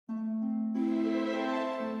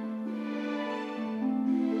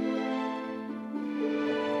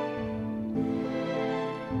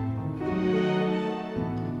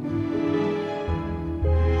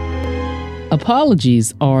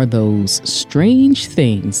Apologies are those strange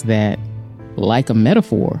things that, like a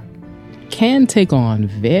metaphor, can take on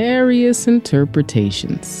various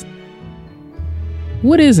interpretations.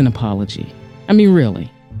 What is an apology? I mean,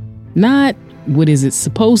 really, not what is it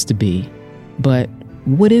supposed to be, but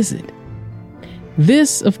what is it?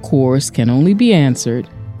 This, of course, can only be answered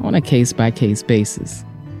on a case-by-case basis.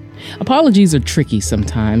 Apologies are tricky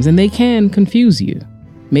sometimes, and they can confuse you,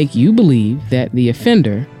 make you believe that the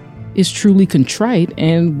offender is truly contrite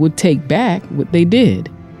and would take back what they did,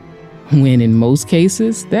 when in most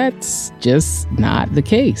cases, that's just not the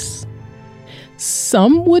case.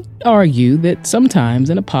 Some would argue that sometimes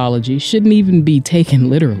an apology shouldn't even be taken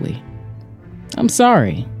literally. I'm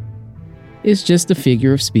sorry. It's just a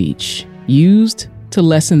figure of speech used to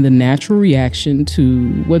lessen the natural reaction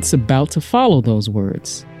to what's about to follow those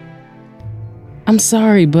words. I'm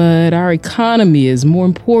sorry, but our economy is more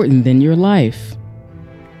important than your life.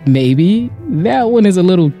 Maybe that one is a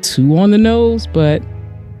little too on the nose, but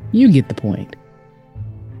you get the point.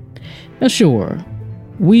 Now, sure,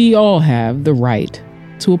 we all have the right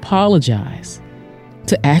to apologize,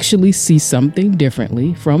 to actually see something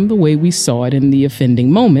differently from the way we saw it in the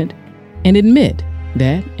offending moment and admit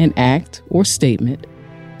that an act or statement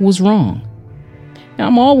was wrong. Now,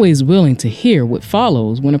 I'm always willing to hear what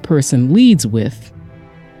follows when a person leads with,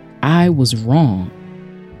 "I was wrong."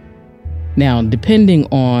 Now, depending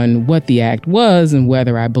on what the act was and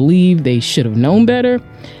whether I believe they should have known better,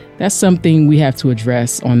 that's something we have to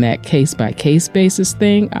address on that case-by-case basis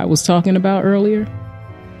thing I was talking about earlier.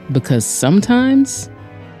 Because sometimes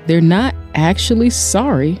they're not actually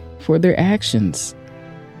sorry for their actions.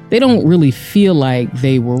 They don't really feel like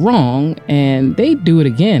they were wrong, and they do it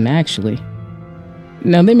again, actually.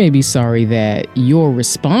 Now, they may be sorry that your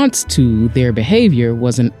response to their behavior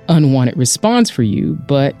was an unwanted response for you,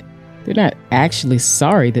 but they're not actually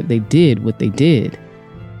sorry that they did what they did.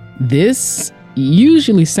 This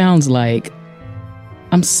usually sounds like,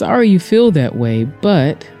 "I'm sorry you feel that way,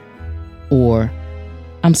 but," or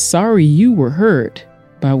 "I'm sorry you were hurt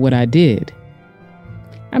by what I did."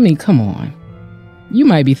 I mean, come on. You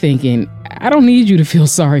might be thinking, "I don't need you to feel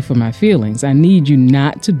sorry for my feelings. I need you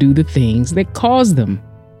not to do the things that caused them."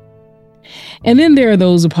 And then there are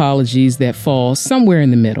those apologies that fall somewhere in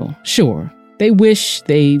the middle. Sure, they wish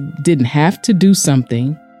they didn't have to do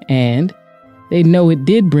something, and they know it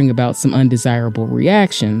did bring about some undesirable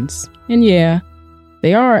reactions. And yeah,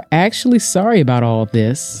 they are actually sorry about all of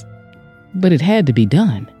this, but it had to be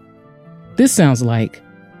done. This sounds like,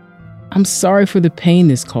 "I'm sorry for the pain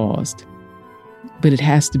this caused, but it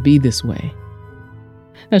has to be this way."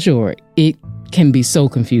 Now, sure, it can be so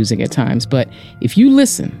confusing at times, but if you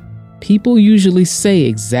listen, people usually say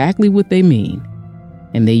exactly what they mean,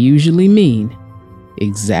 and they usually mean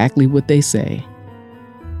exactly what they say.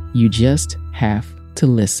 You just have to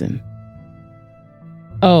listen.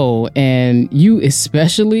 Oh, and you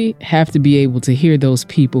especially have to be able to hear those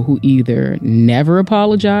people who either never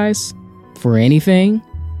apologize for anything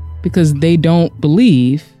because they don't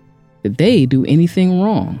believe that they do anything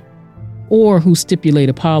wrong, or who stipulate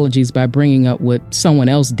apologies by bringing up what someone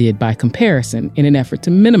else did by comparison in an effort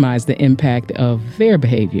to minimize the impact of their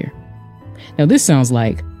behavior. Now, this sounds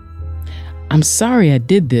like, "I'm sorry I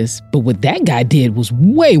did this, but what that guy did was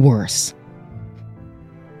way worse."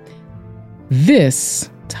 This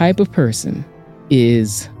type of person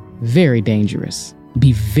is very dangerous.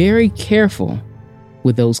 Be very careful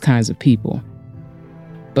with those kinds of people.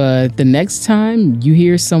 But the next time you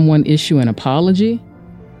hear someone issue an apology,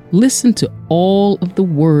 listen to all of the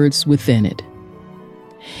words within it.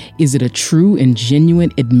 Is it a true and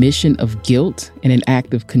genuine admission of guilt and an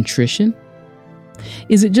act of contrition?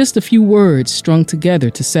 Is it just a few words strung together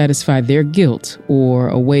to satisfy their guilt, or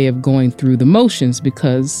a way of going through the motions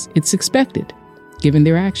because it's expected, given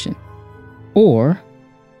their action? Or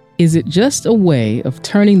is it just a way of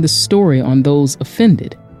turning the story on those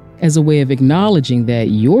offended, as a way of acknowledging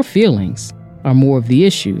that your feelings are more of the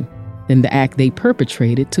issue than the act they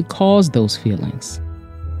perpetrated to cause those feelings?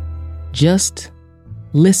 Just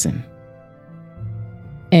listen.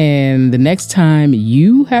 And the next time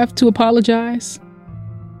you have to apologize,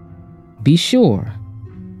 be sure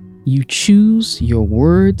you choose your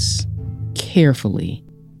words carefully.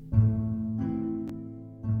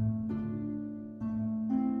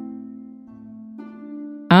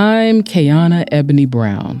 I'm Kayana Ebony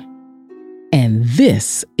Brown, and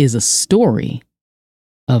this is a story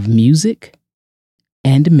of music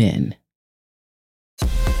and men.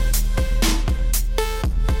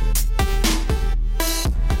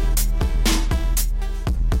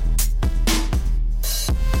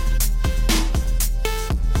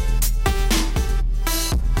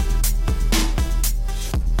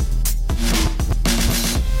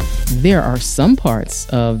 There are some parts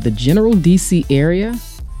of the general DC area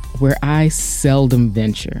where I seldom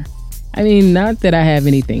venture. I mean, not that I have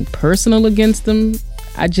anything personal against them,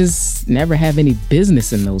 I just never have any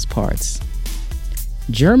business in those parts.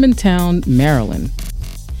 Germantown, Maryland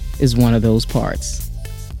is one of those parts.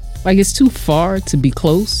 Like, it's too far to be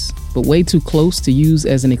close, but way too close to use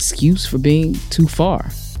as an excuse for being too far.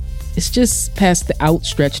 It's just past the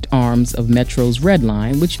outstretched arms of Metro's Red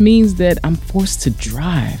Line, which means that I'm forced to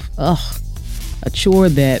drive. Ugh. A chore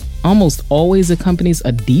that almost always accompanies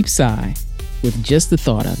a deep sigh with just the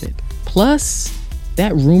thought of it. Plus,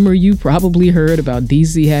 that rumor you probably heard about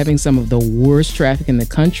DC having some of the worst traffic in the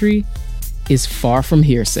country is far from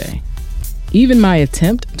hearsay. Even my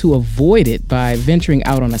attempt to avoid it by venturing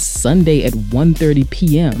out on a Sunday at 1:30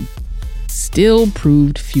 p.m. still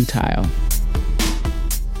proved futile.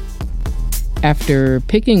 After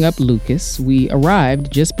picking up Lucas, we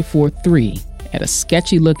arrived just before 3 at a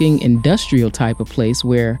sketchy-looking industrial type of place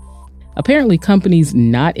where apparently companies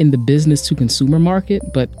not in the business-to-consumer market,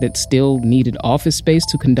 but that still needed office space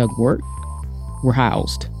to conduct work, were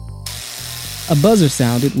housed. A buzzer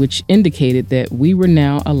sounded, which indicated that we were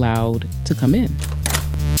now allowed to come in.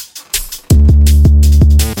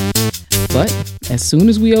 But as soon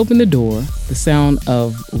as we opened the door, the sound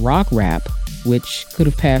of rock rap, which could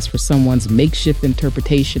have passed for someone's makeshift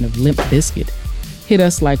interpretation of Limp Bizkit, hit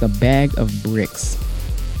us like a bag of bricks.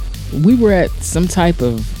 We were at some type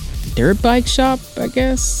of dirt bike shop, I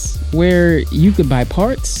guess, where you could buy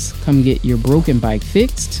parts, come get your broken bike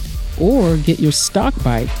fixed, or get your stock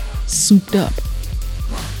bike souped up.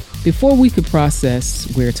 Before we could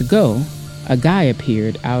process where to go, a guy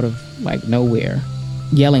appeared out of nowhere,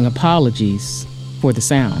 yelling apologies for the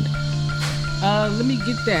sound. Let me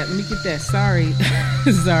get that. Sorry.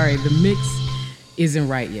 Sorry, the mix isn't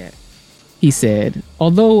right yet, he said,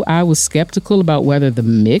 although I was skeptical about whether the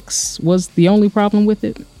mix was the only problem with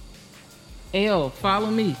it. Ayo,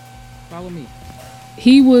 follow me.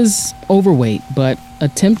 He was overweight, but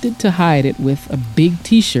attempted to hide it with a big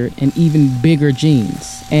t-shirt and even bigger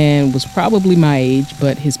jeans, and was probably my age,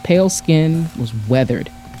 but his pale skin was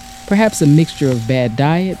weathered. Perhaps a mixture of bad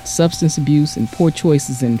diet, substance abuse, and poor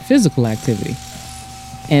choices in physical activity.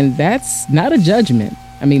 And that's not a judgment.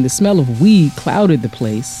 I mean, the smell of weed clouded the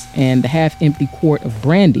place, and the half-empty quart of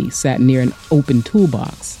brandy sat near an open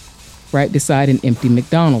toolbox, right beside an empty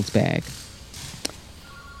McDonald's bag.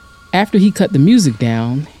 After he cut the music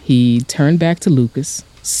down, he turned back to Lucas,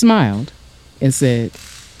 smiled, and said,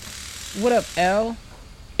 "What up, L?"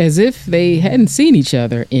 As if they hadn't seen each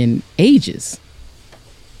other in ages.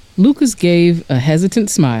 Lucas gave a hesitant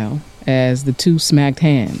smile as the two smacked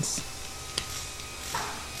hands.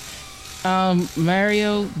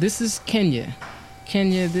 Mario, this is Kenya.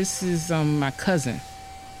 Kenya, this is my cousin,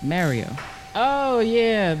 Mario. Oh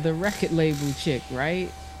yeah, the record label chick,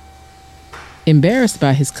 right? Embarrassed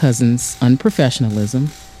by his cousin's unprofessionalism,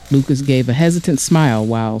 Lucas gave a hesitant smile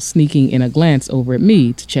while sneaking in a glance over at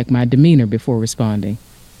me to check my demeanor before responding.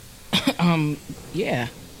 Yeah.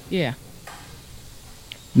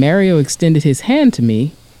 Mario extended his hand to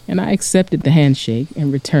me, and I accepted the handshake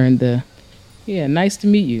and returned the, "Yeah, nice to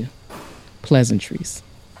meet you," pleasantries.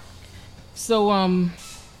 So,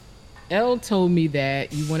 Elle told me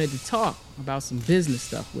that you wanted to talk about some business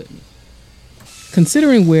stuff with me.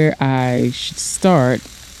 Considering where I should start,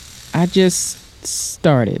 I just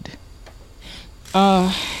started.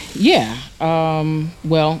 Well,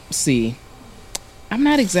 see, I'm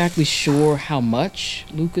not exactly sure how much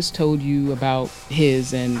Lucas told you about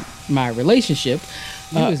his and my relationship.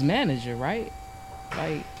 You his manager, right?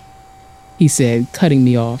 He said, cutting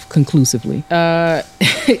me off conclusively.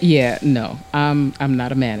 Yeah, no, I'm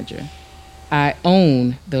not a manager. I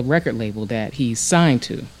own the record label that he's signed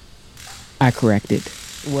to, I corrected.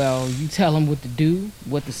 Well, you tell him what to do,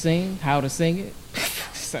 what to sing, how to sing it.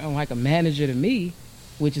 Sound like a manager to me,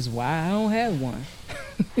 which is why I don't have one.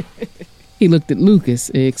 He looked at Lucas,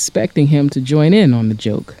 expecting him to join in on the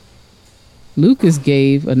joke. Lucas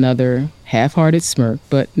gave another half-hearted smirk,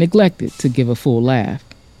 but neglected to give a full laugh.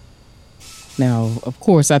 Now, of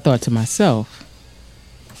course, I thought to myself,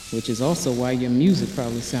 which is also why your music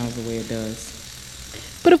probably sounds the way it does.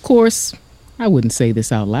 But of course, I wouldn't say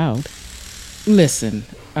this out loud. Listen,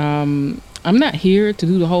 I'm not here to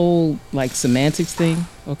do the whole, semantics thing,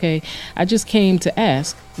 okay? I just came to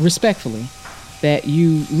ask, respectfully, that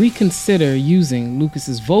you reconsider using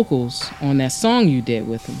Lucas's vocals on that song you did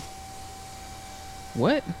with him.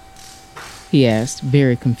 What? He asked,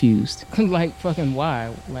 very confused. Fucking why?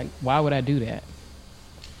 Why would I do that?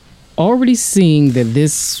 Already seeing that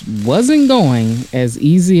this wasn't going as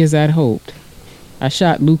easy as I'd hoped, I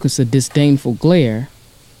shot Lucas a disdainful glare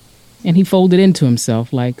and he folded into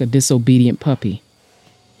himself like a disobedient puppy.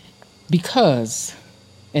 Because,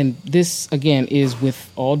 and this again is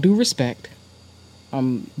with all due respect,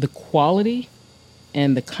 the quality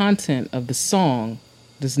and the content of the song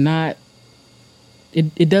does not,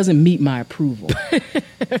 it doesn't meet my approval.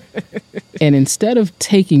 And instead of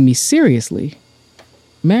taking me seriously,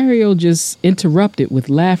 Mario just interrupted with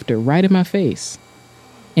laughter right in my face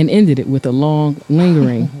and ended it with a long,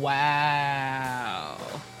 lingering, wow.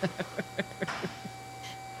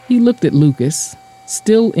 He looked at Lucas,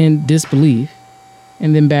 still in disbelief,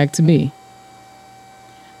 and then back to me.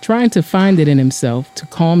 Trying to find it in himself to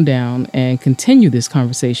calm down and continue this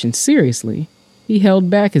conversation seriously, he held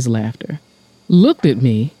back his laughter, looked at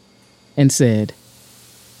me, and said,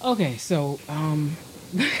 "Okay, so,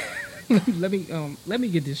 let me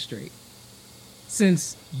get this straight.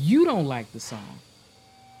 Since you don't like the song,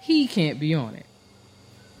 he can't be on it."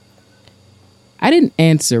 I didn't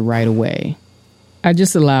answer right away. I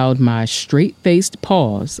just allowed my straight-faced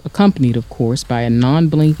pause, accompanied, of course, by a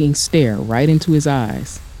non-blinking stare right into his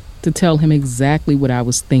eyes, to tell him exactly what I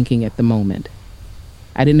was thinking at the moment.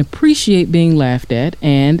 I didn't appreciate being laughed at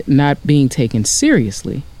and not being taken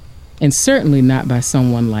seriously, and certainly not by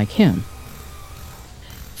someone like him.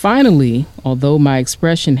 Finally, although my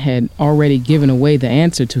expression had already given away the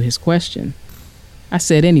answer to his question, I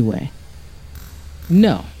said anyway,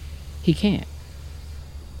 "No, he can't."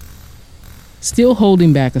 Still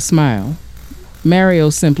holding back a smile,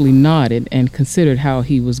 Mario simply nodded and considered how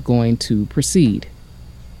he was going to proceed.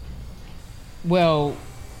 "Well,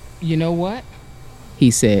 you know what?"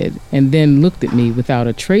 he said, and then looked at me without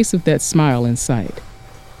a trace of that smile in sight.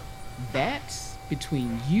 "That's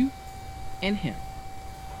between you and him."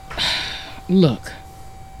 "Look,"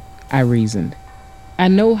 I reasoned, "I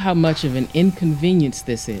know how much of an inconvenience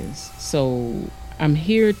this is, so I'm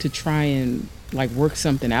here to try and, work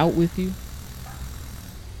something out with you."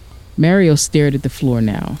 Mario stared at the floor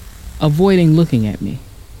now, avoiding looking at me.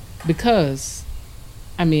 Because,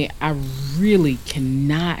 I really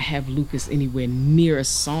cannot have Lucas anywhere near a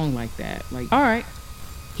song like that. "All right,"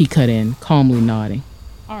 he cut in, calmly nodding.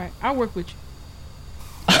 "All right, I'll work with you."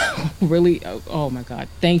 "Really? Oh my God,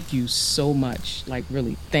 thank you so much.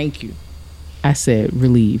 Really, thank you," I said,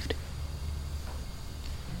 relieved.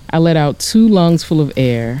 I let out 2 lungs full of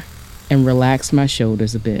air and relaxed my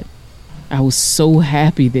shoulders a bit. I was so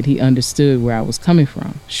happy that he understood where I was coming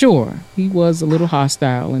from. Sure, he was a little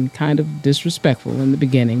hostile and kind of disrespectful in the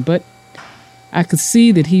beginning, but I could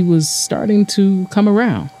see that he was starting to come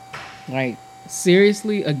around.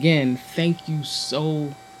 Seriously, again, thank you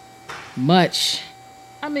so much.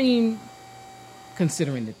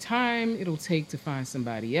 Considering the time it'll take to find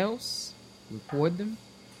somebody else, record them,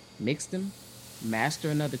 mix them, master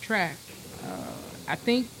another track, I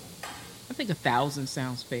think 1,000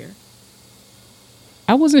 sounds fair.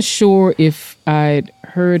 I wasn't sure if I'd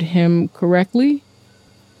heard him correctly,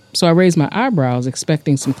 so I raised my eyebrows,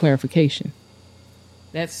 expecting some clarification.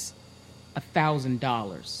 "That's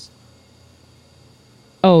 $1,000.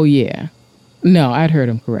 Oh, yeah. No, I'd heard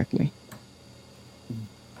him correctly.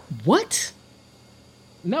 "What?"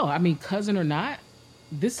 "No, cousin or not,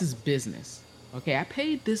 this is business. Okay, I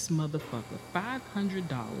paid this motherfucker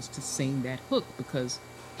 $500 to sing that hook because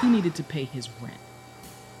he needed to pay his rent.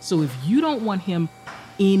 So if you don't want him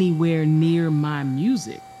anywhere near my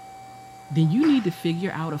music, then you need to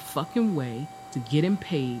figure out a fucking way to get him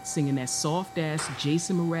paid singing that soft-ass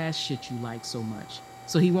Jason Mraz shit you like so much,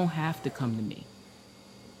 so he won't have to come to me."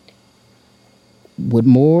 What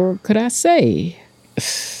more could I say?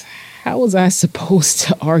 How was I supposed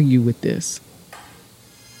to argue with this?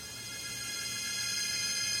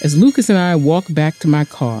 As Lucas and I walked back to my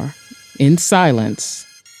car, in silence,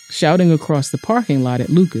 shouting across the parking lot at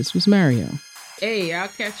Lucas was Mario. "Hey, I'll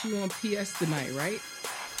catch you on PS tonight, right?"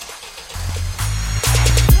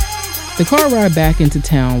 The car ride back into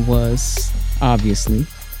town was, obviously,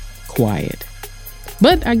 quiet.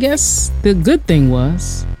 But I guess the good thing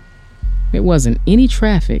was, there wasn't any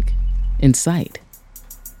traffic in sight.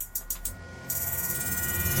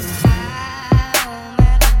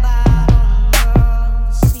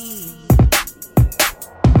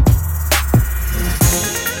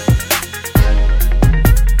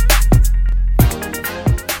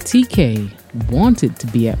 TK wanted to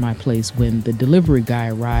be at my place when the delivery guy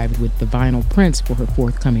arrived with the vinyl prints for her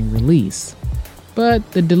forthcoming release.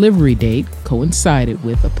 But the delivery date coincided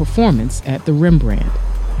with a performance at the Rembrandt,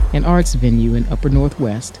 an arts venue in Upper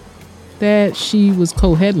Northwest, that she was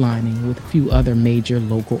co-headlining with a few other major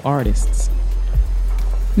local artists.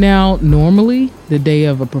 Now, normally, the day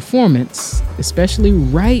of a performance, especially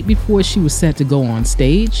right before she was set to go on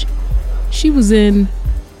stage, she was in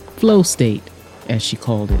flow state, as she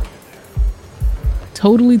called it.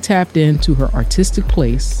 Totally tapped into her artistic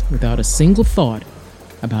place without a single thought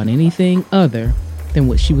about anything other than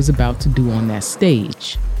what she was about to do on that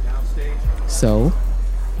stage. So,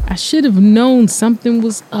 I should have known something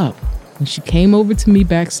was up when she came over to me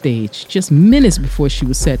backstage just minutes before she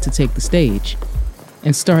was set to take the stage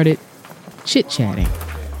and started chit-chatting.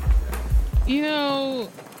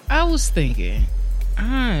 I was thinking,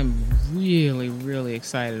 I'm really, really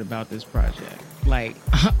excited about this project. Like,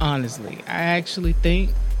 honestly, I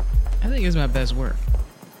think it's my best work.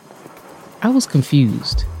 I was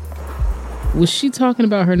confused. Was she talking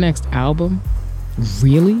about her next album?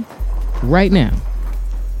 Really? Right now?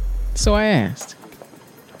 So I asked,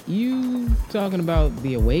 you talking about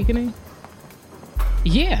The Awakening?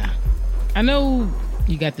 Yeah. I know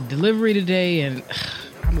you got the delivery today, and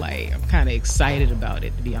I'm kind of excited about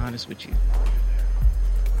it, to be honest with you.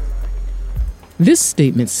 This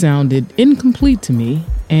statement sounded incomplete to me,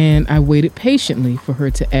 and I waited patiently for her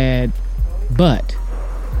to add, but,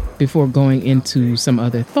 before going into some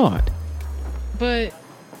other thought. But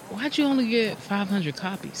why'd you only get 500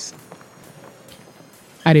 copies?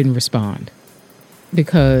 I didn't respond,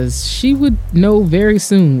 because she would know very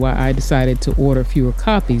soon why I decided to order fewer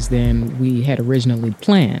copies than we had originally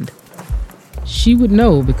planned. She would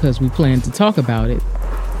know because we planned to talk about it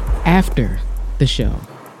after the show,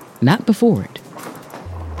 not before it.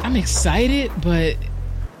 I'm excited, but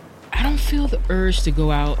I don't feel the urge to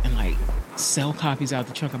go out and sell copies out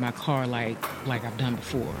the trunk of my car like I've done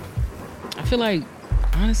before.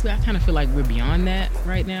 Honestly, I kind of feel like we're beyond that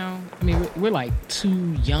right now. I mean, we're like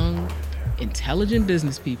two young, intelligent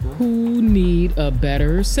business people who need a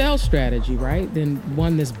better sales strategy, right? Than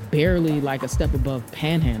one that's barely like a step above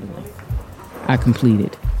panhandling. I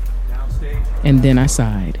completed. And then I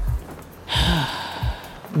sighed.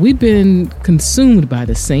 We'd been consumed by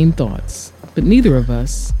the same thoughts, but neither of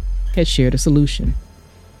us had shared a solution.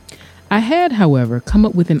 I had, however, come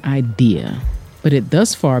up with an idea, but had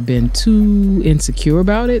thus far been too insecure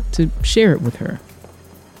about it to share it with her.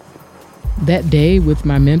 That day with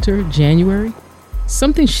my mentor, January,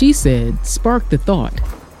 something she said sparked the thought,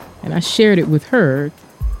 and I shared it with her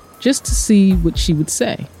just to see what she would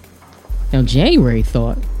say. Now, January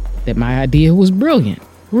thought that my idea was brilliant.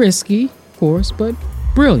 Risky, of course, but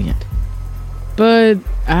brilliant. But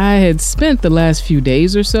I had spent the last few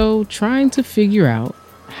days or so trying to figure out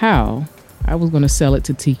how I was going to sell it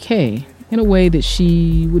to TK in a way that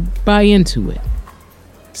she would buy into it.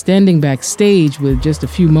 Standing backstage with just a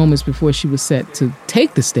few moments before she was set to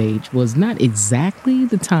take the stage was not exactly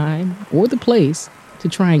the time or the place to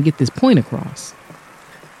try and get this point across.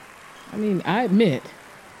 I mean, I admit,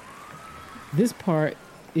 this part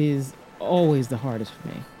is always the hardest for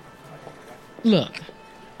me. Look,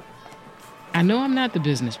 I know I'm not the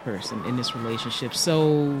business person in this relationship,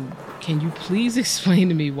 so can you please explain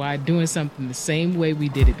to me why doing something the same way we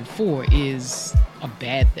did it before is a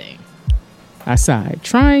bad thing? I sighed,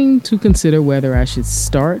 trying to consider whether I should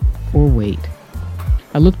start or wait.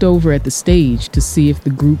 I looked over at the stage to see if the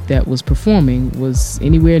group that was performing was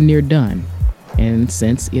anywhere near done, and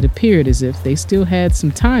since it appeared as if they still had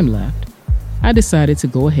some time left, I decided to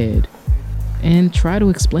go ahead and try to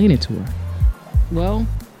explain it to her. Well,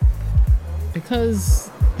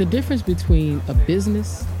 because the difference between a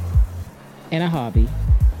business and a hobby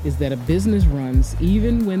is that a business runs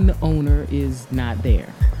even when the owner is not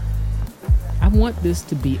there. I want this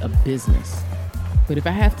to be a business, but if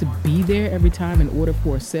I have to be there every time in order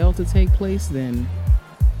for a sale to take place, then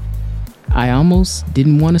I almost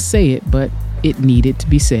didn't want to say it, but it needed to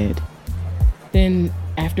be said. Then,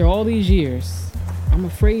 after all these years, I'm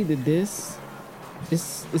afraid that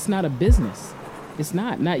it's not a business. It's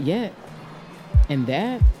not yet. And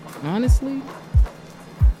that, honestly,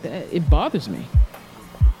 it bothers me.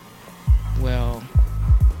 Well,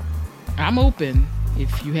 I'm open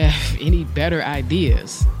if you have any better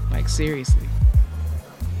ideas, seriously.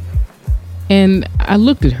 And I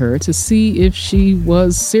looked at her to see if she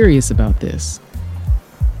was serious about this,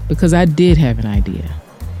 because I did have an idea.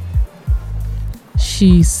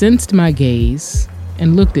 She sensed my gaze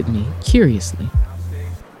and looked at me curiously.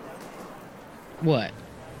 What?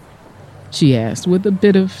 She asked with a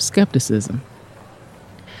bit of skepticism.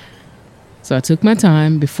 So I took my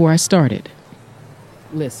time before I started.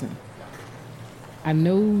 Listen, I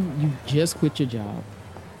know you just quit your job,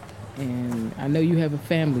 and I know you have a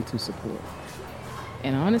family to support.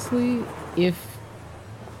 And honestly, if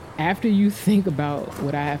after you think about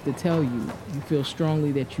what I have to tell you, you feel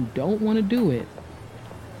strongly that you don't want to do it,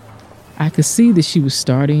 I could see that she was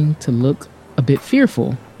starting to look a bit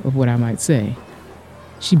fearful of what I might say.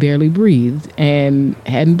 She barely breathed and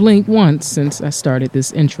hadn't blinked once since I started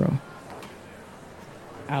this intro.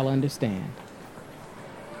 I'll understand.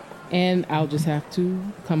 And I'll just have to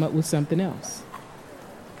come up with something else.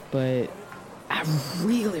 But I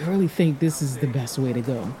really think this is the best way to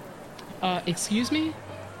go. Excuse me?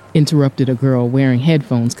 Interrupted a girl wearing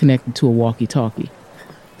headphones connected to a walkie-talkie.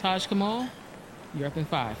 Taj Kamal, you're up in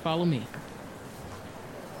 5. Follow me.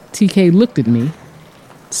 TK looked at me,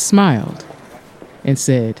 smiled, and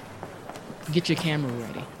said, Get your camera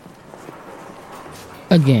ready.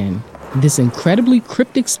 Again, this incredibly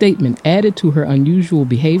cryptic statement added to her unusual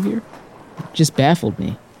behavior just baffled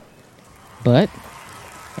me. But,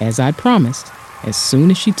 as I'd promised, as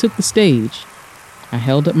soon as she took the stage, I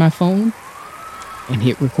held up my phone and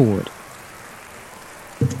hit record.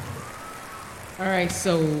 All right,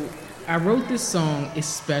 so I wrote this song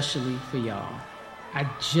especially for y'all. I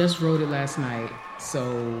just wrote it last night,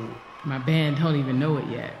 so my band don't even know it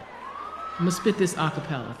yet. I'm gonna spit this a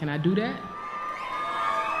cappella. Can I do that?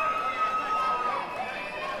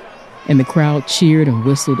 And the crowd cheered and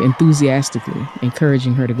whistled enthusiastically,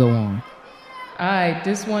 encouraging her to go on. All right,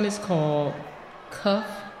 this one is called Cuff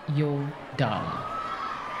Your Dollar.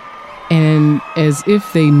 And as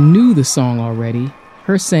if they knew the song already,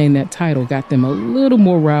 her saying that title got them a little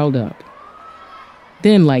more riled up.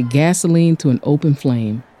 Then, like gasoline to an open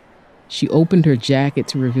flame, she opened her jacket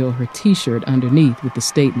to reveal her t-shirt underneath with the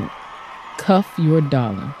statement, Cuff Your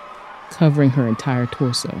Dollar, covering her entire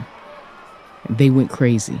torso. And they went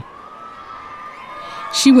crazy.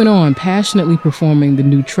 She went on passionately performing the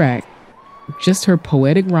new track, just her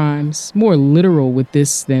poetic rhymes, more literal with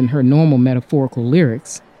this than her normal metaphorical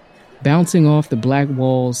lyrics, bouncing off the black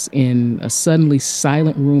walls in a suddenly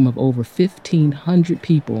silent room of over 1,500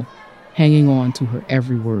 people hanging on to her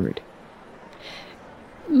every word.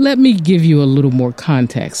 Let me give you a little more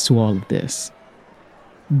context to all of this.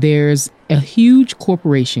 There's a huge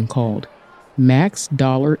corporation called Max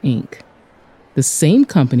Dollar Inc., the same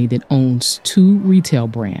company that owns 2 retail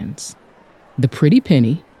brands. The Pretty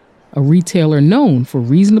Penny, a retailer known for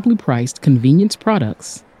reasonably priced convenience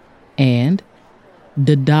products, and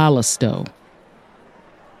the Dollar Store.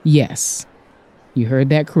 Yes, you heard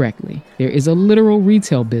that correctly. There is a literal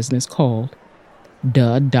retail business called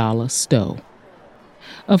the Dollar Store.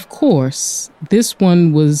 Of course, this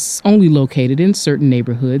one was only located in certain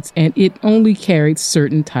neighborhoods, and it only carried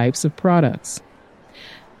certain types of products.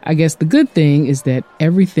 I guess the good thing is that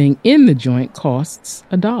everything in the joint costs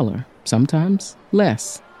 $1, sometimes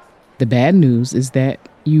less. The bad news is that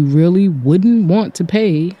you really wouldn't want to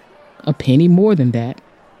pay a penny more than that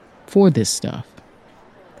for this stuff.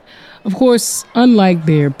 Of course, unlike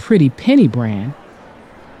their Pretty Penny brand,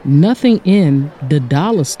 nothing in the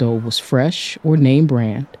Dollar Store was fresh or name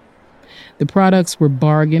brand. The products were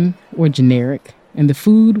bargain or generic, and the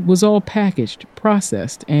food was all packaged,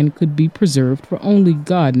 processed, and could be preserved for only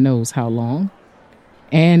God knows how long.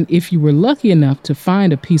 And if you were lucky enough to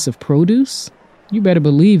find a piece of produce, you better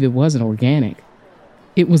believe it wasn't organic.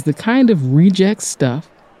 It was the kind of reject stuff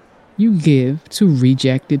you give to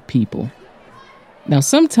rejected people. Now,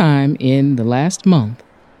 sometime in the last month,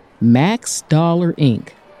 Max Dollar Inc.,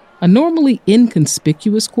 a normally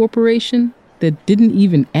inconspicuous corporation that didn't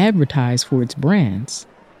even advertise for its brands,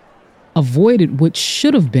 avoided what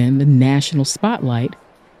should have been the national spotlight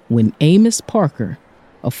when Amos Parker,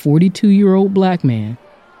 a 42-year-old black man,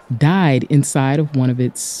 died inside of one of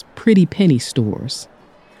its Pretty Penny stores.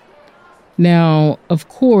 Now, of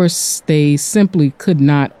course, they simply could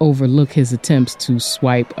not overlook his attempts to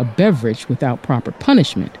swipe a beverage without proper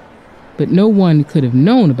punishment, but no one could have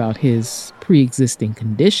known about his pre-existing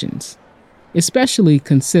conditions, especially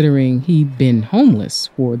considering he'd been homeless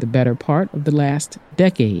for the better part of the last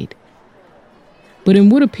decade. But in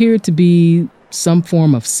what appeared to be some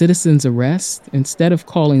form of citizen's arrest, instead of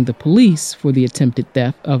calling the police for the attempted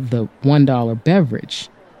theft of the $1 beverage,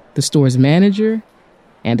 the store's manager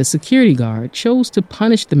and a security guard chose to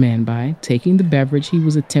punish the man by taking the beverage he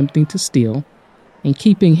was attempting to steal and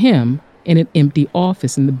keeping him in an empty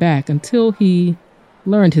office in the back until he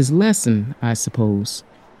learned his lesson, I suppose.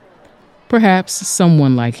 Perhaps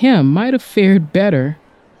someone like him might have fared better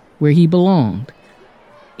where he belonged,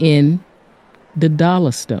 in the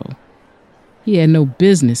Dollar Store. He had no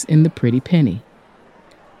business in the Pretty Penny.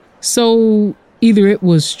 So either it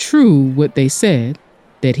was true what they said,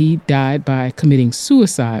 that he died by committing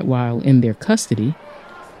suicide while in their custody,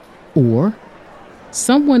 or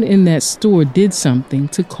someone in that store did something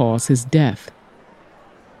to cause his death.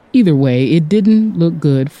 Either way, it didn't look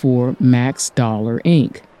good for Max Dollar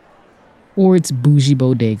Inc. or its bougie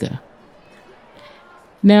bodega.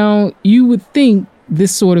 Now, you would think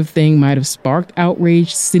this sort of thing might have sparked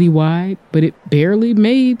outrage citywide, but it barely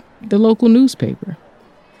made the local newspaper.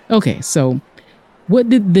 Okay, so what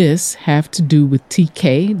did this have to do with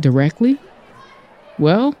TK directly?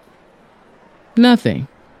 Well, nothing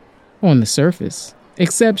on the surface,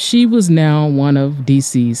 except she was now one of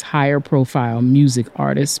DC's higher profile music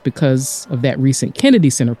artists because of that recent Kennedy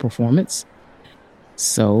Center performance.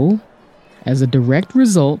 So, as a direct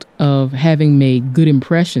result of having made good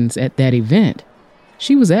impressions at that event,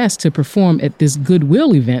 she was asked to perform at this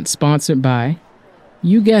Goodwill event sponsored by,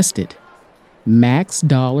 you guessed it, Max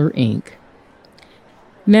Dollar Inc.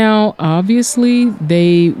 Now, obviously,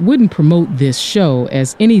 they wouldn't promote this show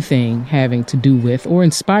as anything having to do with or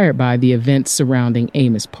inspired by the events surrounding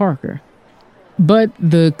Amos Parker. But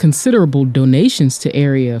the considerable donations to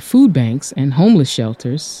area food banks and homeless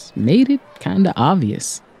shelters made it kind of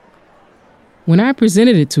obvious. When I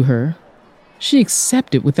presented it to her, she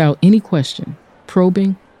accepted without any question,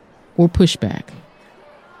 probing, or pushback.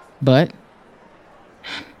 But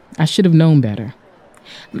I should have known better.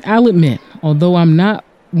 I'll admit, although I'm not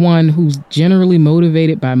one who's generally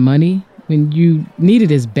motivated by money, when you need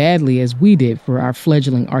it as badly as we did for our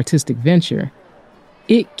fledgling artistic venture,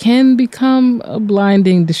 it can become a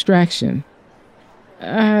blinding distraction.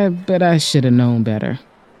 But I should have known better.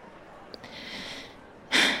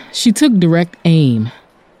 She took direct aim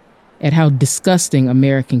at how disgusting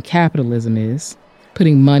American capitalism is,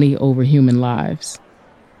 putting money over human lives.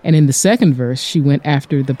 And in the second verse, she went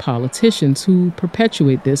after the politicians who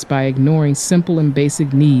perpetuate this by ignoring simple and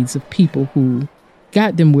basic needs of people who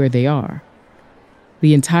got them where they are.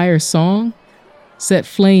 The entire song set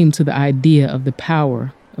flame to the idea of the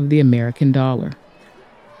power of the American dollar.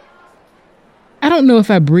 I don't know if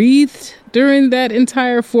I breathed during that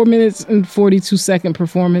entire 4 minutes and 42-second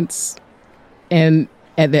performance. And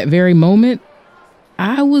at that very moment,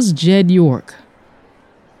 I was Jed York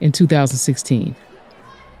in 2016.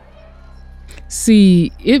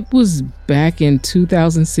 See, it was back in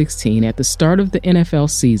 2016 at the start of the NFL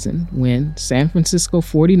season when San Francisco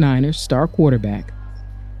 49ers star quarterback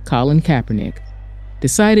Colin Kaepernick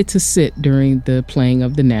decided to sit during the playing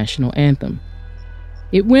of the national anthem.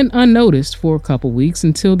 It went unnoticed for a couple weeks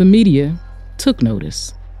until the media took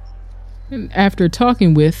notice. And after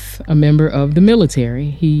talking with a member of the military,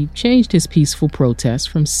 he changed his peaceful protest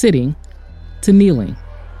from sitting to kneeling.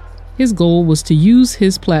 His goal was to use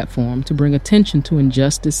his platform to bring attention to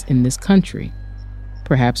injustice in this country.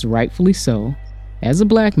 Perhaps rightfully so, as a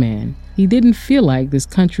black man, he didn't feel like this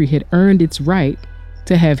country had earned its right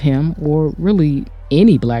to have him, or really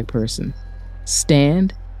any black person,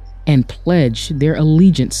 stand and pledge their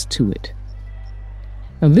allegiance to it.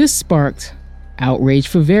 Now, this sparked outrage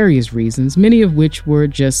for various reasons, many of which were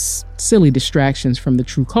just silly distractions from the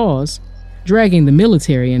true cause, dragging the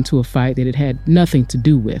military into a fight that it had nothing to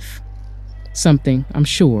do with. Something, I'm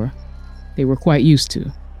sure, they were quite used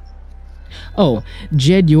to. Oh,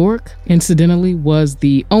 Jed York, incidentally, was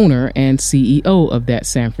the owner and CEO of that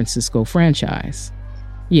San Francisco franchise.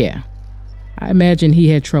 Yeah, I imagine he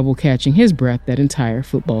had trouble catching his breath that entire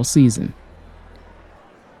football season.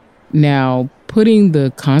 Now, putting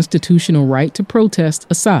the constitutional right to protest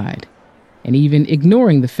aside, and even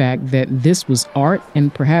ignoring the fact that this was art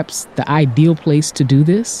and perhaps the ideal place to do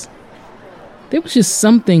this, there was just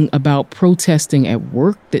something about protesting at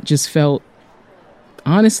work that just felt,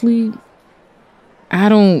 honestly, I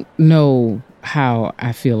don't know how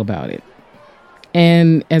I feel about it.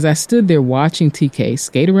 And as I stood there watching TK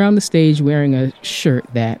skate around the stage wearing a shirt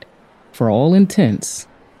that, for all intents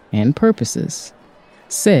and purposes,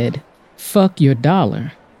 said, "Fuck your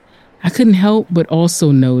dollar," I couldn't help but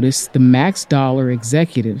also notice the Max Dollar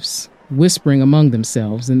executives whispering among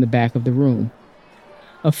themselves in the back of the room.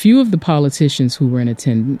 A few of the politicians who were in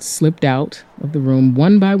attendance slipped out of the room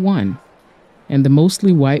one by one, and the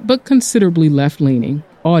mostly white but considerably left-leaning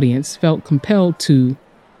audience felt compelled to,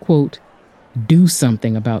 quote, do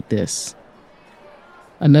something about this.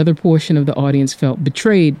 Another portion of the audience felt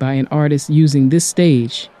betrayed by an artist using this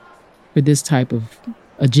stage for this type of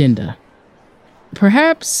agenda.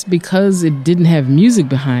 Perhaps because it didn't have music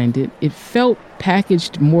behind it, it felt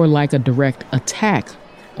packaged more like a direct attack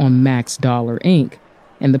on Max Dollar Inc.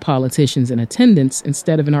 and the politicians in attendance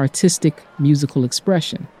instead of an artistic musical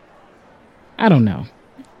expression. I don't know.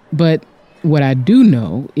 But what I do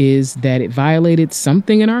know is that it violated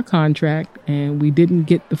something in our contract and we didn't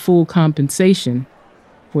get the full compensation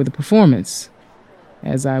for the performance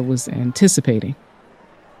as I was anticipating.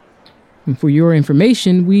 And for your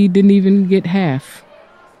information, we didn't even get half.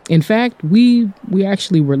 In fact, we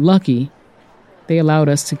actually were lucky they allowed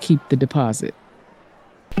us to keep the deposit.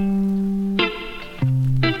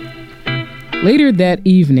 Later that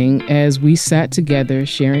evening, as we sat together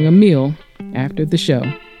sharing a meal after the show,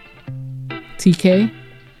 TK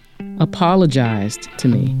apologized to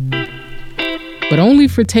me, but only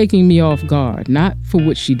for taking me off guard, not for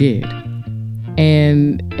what she did.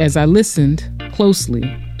 And as I listened closely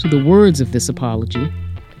to the words of this apology,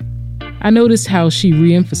 I noticed how she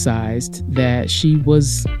reemphasized that she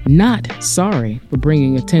was not sorry for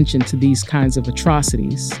bringing attention to these kinds of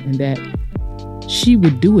atrocities and that she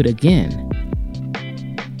would do it again.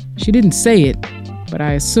 She didn't say it, but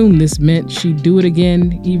I assume this meant she'd do it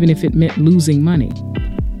again even if it meant losing money.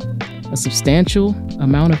 A substantial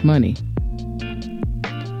amount of money.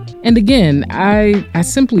 And again, I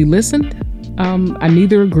simply listened. I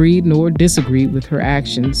neither agreed nor disagreed with her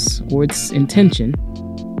actions or its intention.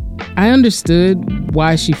 I understood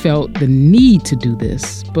why she felt the need to do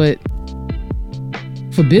this, but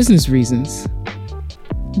for business reasons,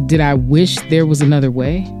 did I wish there was another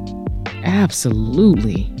way?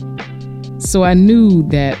 Absolutely. So I knew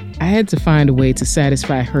that I had to find a way to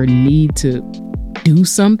satisfy her need to do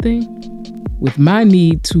something with my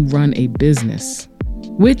need to run a business,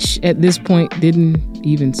 which at this point didn't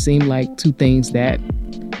even seem like two things that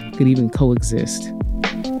could even coexist.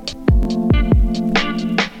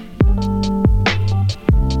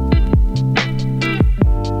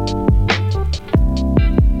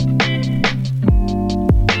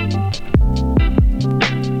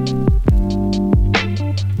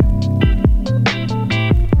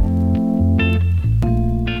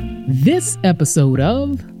 This episode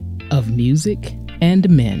of Music and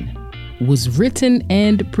Men was written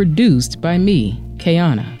and produced by me,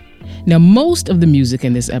 Kayana. Now, most of the music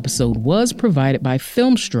in this episode was provided by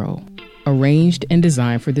Filmstro, arranged and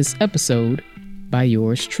designed for this episode by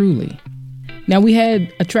yours truly. Now, we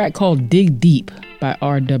had a track called Dig Deep by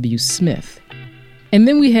R.W. Smith. And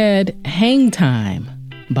then we had Hang Time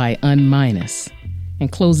by Unminus.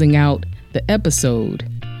 And closing out the episode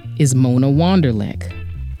is Mona Wanderleck,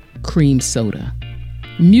 Cream Soda.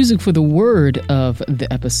 Music for the word of the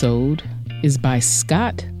episode is by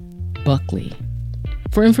Scott Buckley.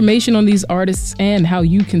 For information on these artists and how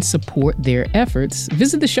you can support their efforts,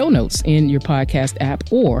 visit the show notes in your podcast app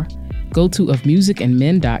or go to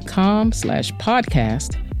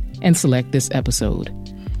ofmusicandmen.com/podcast and select this episode.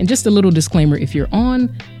 And just a little disclaimer, if you're on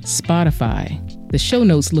Spotify, the show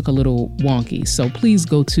notes look a little wonky, so please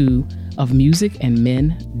go to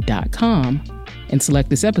ofmusicandmen.com and select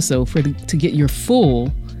this episode to get your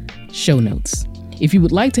full show notes. If you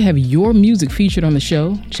would like to have your music featured on the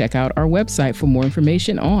show, check out our website for more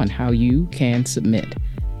information on how you can submit.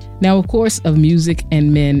 Now, of course, Of Music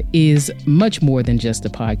and Men is much more than just a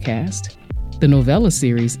podcast. The novella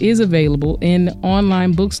series is available in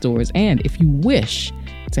online bookstores, and if you wish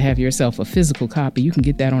to have yourself a physical copy, you can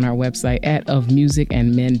get that on our website at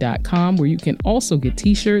ofmusicandmen.com, where you can also get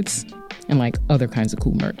t-shirts and like other kinds of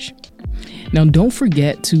cool merch. Now, don't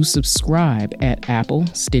forget to subscribe at Apple,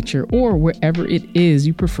 Stitcher, or wherever it is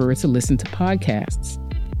you prefer to listen to podcasts.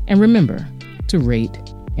 And remember to rate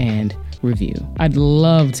and review. I'd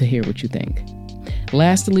love to hear what you think.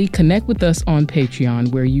 Lastly, connect with us on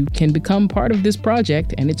Patreon, where you can become part of this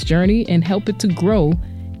project and its journey and help it to grow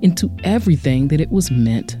into everything that it was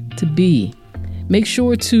meant to be. Make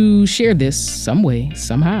sure to share this some way,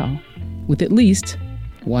 somehow, with at least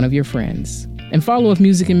one of your friends. And follow Of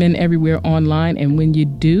Music and Men everywhere online. And when you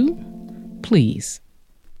do, please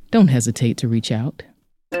don't hesitate to reach out.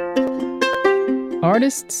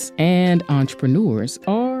 Artists and entrepreneurs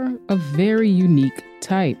are a very unique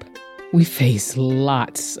type. We face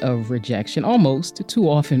lots of rejection, almost too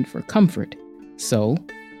often for comfort. So,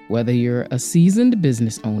 whether you're a seasoned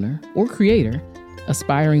business owner or creator,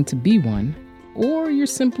 aspiring to be one, or you're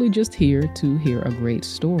simply just here to hear a great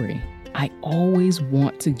story, I always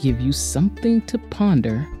want to give you something to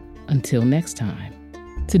ponder until next time.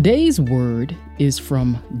 Today's word is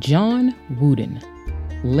from John Wooden,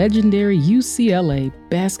 legendary UCLA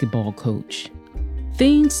basketball coach.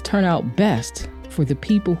 Things turn out best for the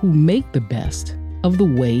people who make the best of the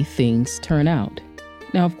way things turn out.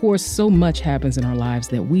 Now, of course, so much happens in our lives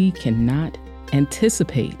that we cannot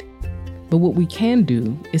anticipate. But what we can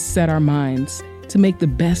do is set our minds to make the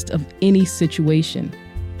best of any situation.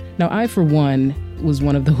 Now, I, for one, was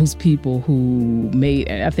one of those people who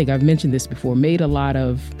I think I've mentioned this before, made a lot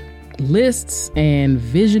of lists and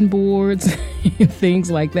vision boards and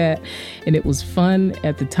things like that. And it was fun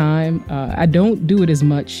at the time. I don't do it as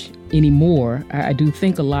much anymore. I do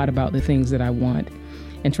think a lot about the things that I want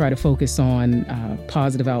and try to focus on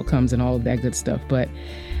positive outcomes and all of that good stuff. But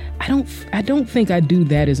I don't think I do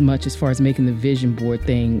that as much as far as making the vision board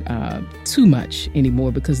thing too much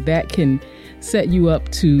anymore, because that can set you up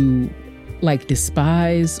to like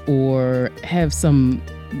despise or have some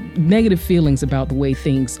negative feelings about the way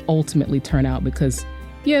things ultimately turn out, because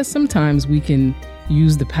yes, sometimes we can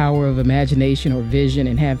use the power of imagination or vision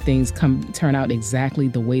and have things turn out exactly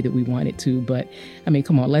the way that we want it to. But I mean,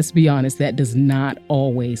 come on, let's be honest, that does not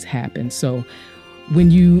always happen. So when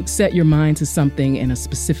you set your mind to something in a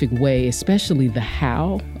specific way, especially the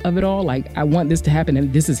how of it all, like I want this to happen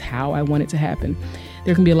and this is how I want it to happen,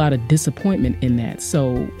 there can be a lot of disappointment in that.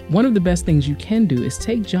 So one of the best things you can do is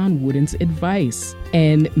take John Wooden's advice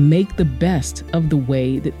and make the best of the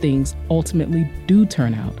way that things ultimately do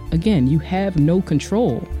turn out. Again, you have no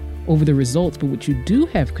control over the results, but what you do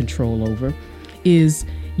have control over is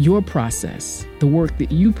your process, the work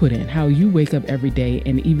that you put in, how you wake up every day,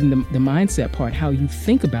 and even the mindset part, how you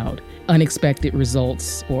think about unexpected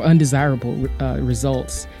results or undesirable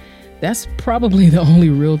results. That's probably the only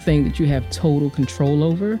real thing that you have total control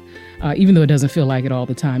over. Even though it doesn't feel like it all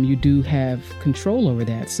the time, you do have control over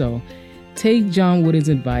that. So take John Wooden's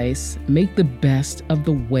advice, make the best of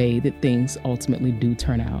the way that things ultimately do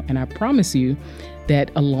turn out. And I promise you that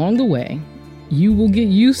along the way, you will get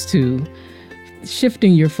used to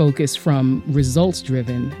shifting your focus from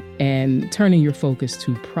results-driven and turning your focus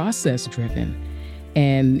to process-driven.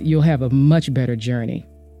 And you'll have a much better journey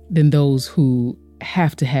than those who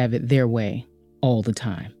have to have it their way all the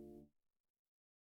time.